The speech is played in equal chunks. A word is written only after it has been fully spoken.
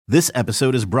This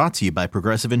episode is brought to you by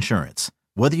Progressive Insurance.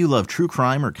 Whether you love true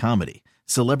crime or comedy,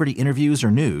 celebrity interviews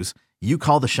or news, you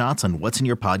call the shots on what's in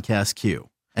your podcast queue.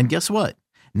 And guess what?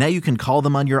 Now you can call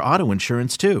them on your auto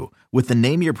insurance too with the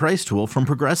Name Your Price tool from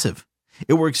Progressive.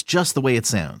 It works just the way it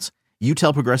sounds. You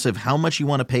tell Progressive how much you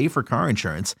want to pay for car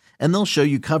insurance, and they'll show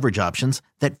you coverage options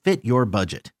that fit your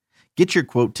budget. Get your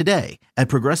quote today at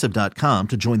Progressive.com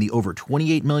to join the over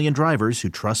 28 million drivers who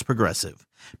trust Progressive.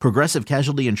 Progressive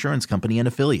Casualty Insurance Company and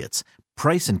Affiliates.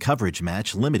 Price and coverage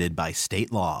match limited by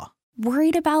state law.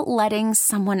 Worried about letting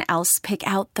someone else pick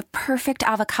out the perfect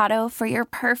avocado for your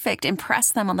perfect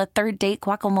impress them on the third date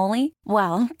guacamole?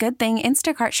 Well, good thing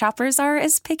Instacart shoppers are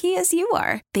as picky as you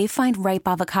are. They find ripe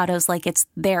avocados like it's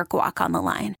their guac on the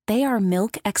line. They are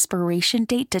milk expiration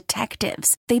date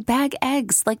detectives. They bag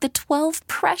eggs like the 12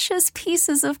 precious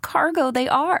pieces of cargo they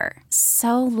are.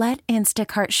 So let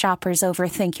Instacart shoppers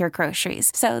overthink your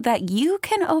groceries so that you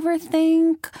can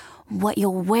overthink what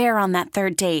you'll wear on that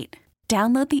third date.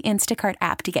 Download the Instacart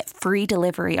app to get free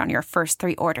delivery on your first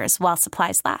 3 orders while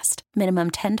supplies last.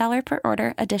 Minimum $10 per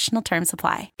order. Additional terms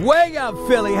apply. Way up,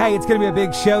 Philly. Hey, it's going to be a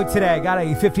big show today. Got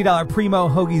a $50 Primo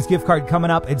Hoagies gift card coming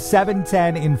up at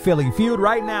 7:10 in Philly Feud.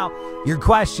 Right now, your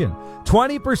question.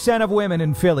 20% of women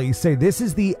in Philly say this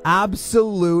is the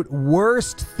absolute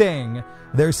worst thing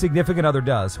their significant other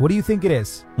does. What do you think it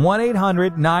is?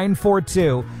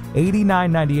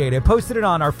 1-800-942-8998. I posted it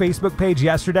on our Facebook page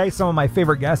yesterday. Some of my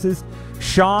favorite guesses.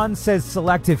 Sean says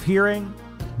selective hearing.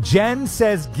 Jen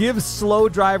says give slow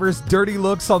drivers dirty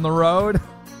looks on the road.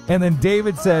 And then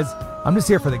David says, I'm just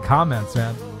here for the comments,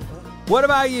 man. What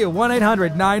about you?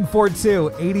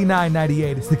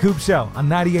 1-800-942-8998. It's the Coop Show on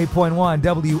 98.1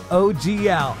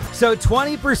 WOGL. So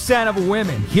 20% of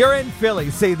women here in Philly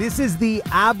say this is the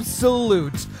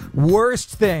absolute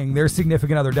worst thing their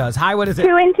significant other does. Hi, what is it?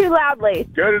 Chewing too loudly.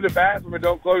 Go to the bathroom and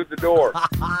don't close the door.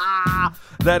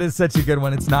 That is such a good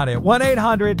one. It's not it.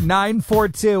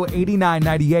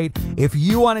 1-800-942-8998. If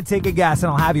you want to take a guess,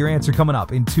 and I'll have your answer coming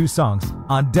up in 2 songs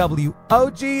on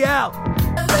WOGL.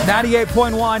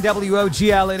 98.1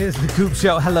 WOGL. It is the Coop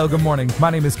Show. Hello, good morning. My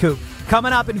name is Coop.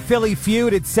 Coming up in Philly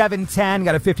Feud at 7:10.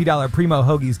 Got a $50 Primo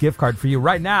Hoagies gift card for you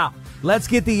right now. Let's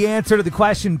get the answer to the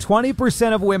question.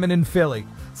 20% of women in Philly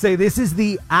say this is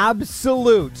the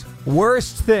absolute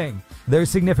worst thing their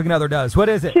significant other does. What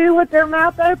is it? Chew with their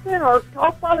mouth open or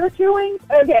talk while they're chewing?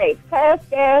 Okay, pass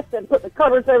gas and put the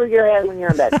covers over your head when you're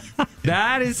in bed.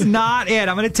 That is not it.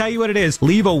 I'm going to tell you what it is.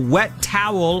 Leave a wet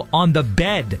towel on the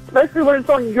bed. Mostly when it's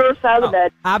on your side of the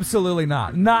bed. Absolutely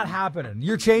not. Not happening.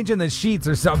 You're changing the sheets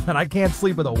or something. I can't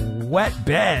sleep with a wet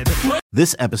bed.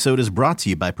 This episode is brought to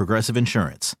you by Progressive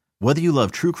Insurance. Whether you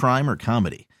love true crime or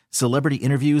comedy, celebrity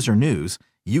interviews or news,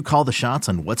 you call the shots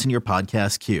on what's in your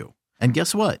podcast queue. And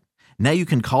guess what? Now you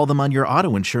can call them on your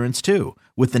auto insurance too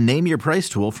with the Name Your Price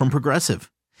tool from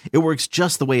Progressive. It works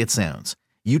just the way it sounds.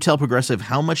 You tell Progressive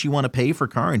how much you want to pay for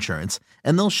car insurance,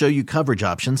 and they'll show you coverage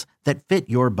options that fit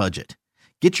your budget.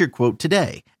 Get your quote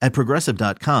today at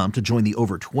Progressive.com to join the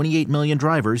over 28 million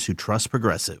drivers who trust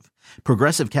Progressive.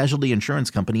 Progressive Casualty Insurance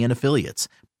Company and Affiliates.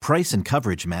 Price and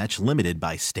coverage match limited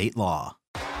by state law.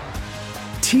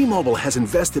 T-Mobile has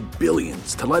invested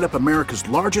billions to light up America's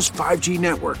largest 5G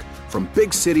network, from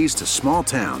big cities to small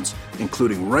towns,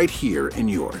 including right here in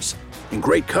yours. And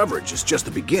great coverage is just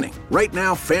the beginning. Right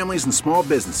now, families and small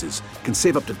businesses can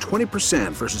save up to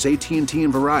 20% versus AT&T and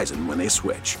Verizon when they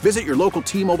switch. Visit your local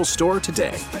T-Mobile store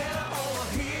today.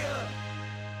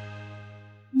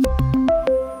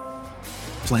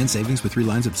 Plan savings with 3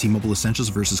 lines of T-Mobile Essentials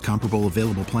versus comparable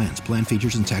available plans. Plan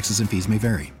features and taxes and fees may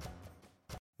vary.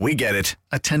 We get it.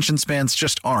 Attention spans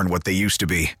just aren't what they used to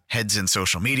be. Heads in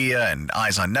social media and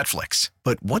eyes on Netflix.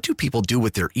 But what do people do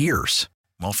with their ears?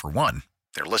 Well, for one,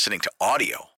 they're listening to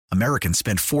audio. Americans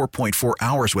spend 4.4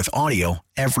 hours with audio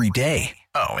every day.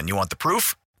 Oh, and you want the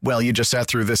proof? Well, you just sat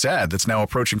through this ad that's now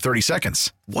approaching 30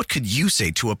 seconds. What could you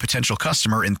say to a potential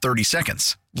customer in 30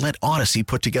 seconds? Let Odyssey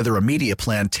put together a media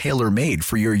plan tailor-made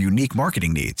for your unique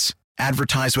marketing needs.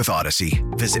 Advertise with Odyssey.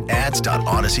 Visit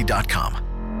ads.odyssey.com.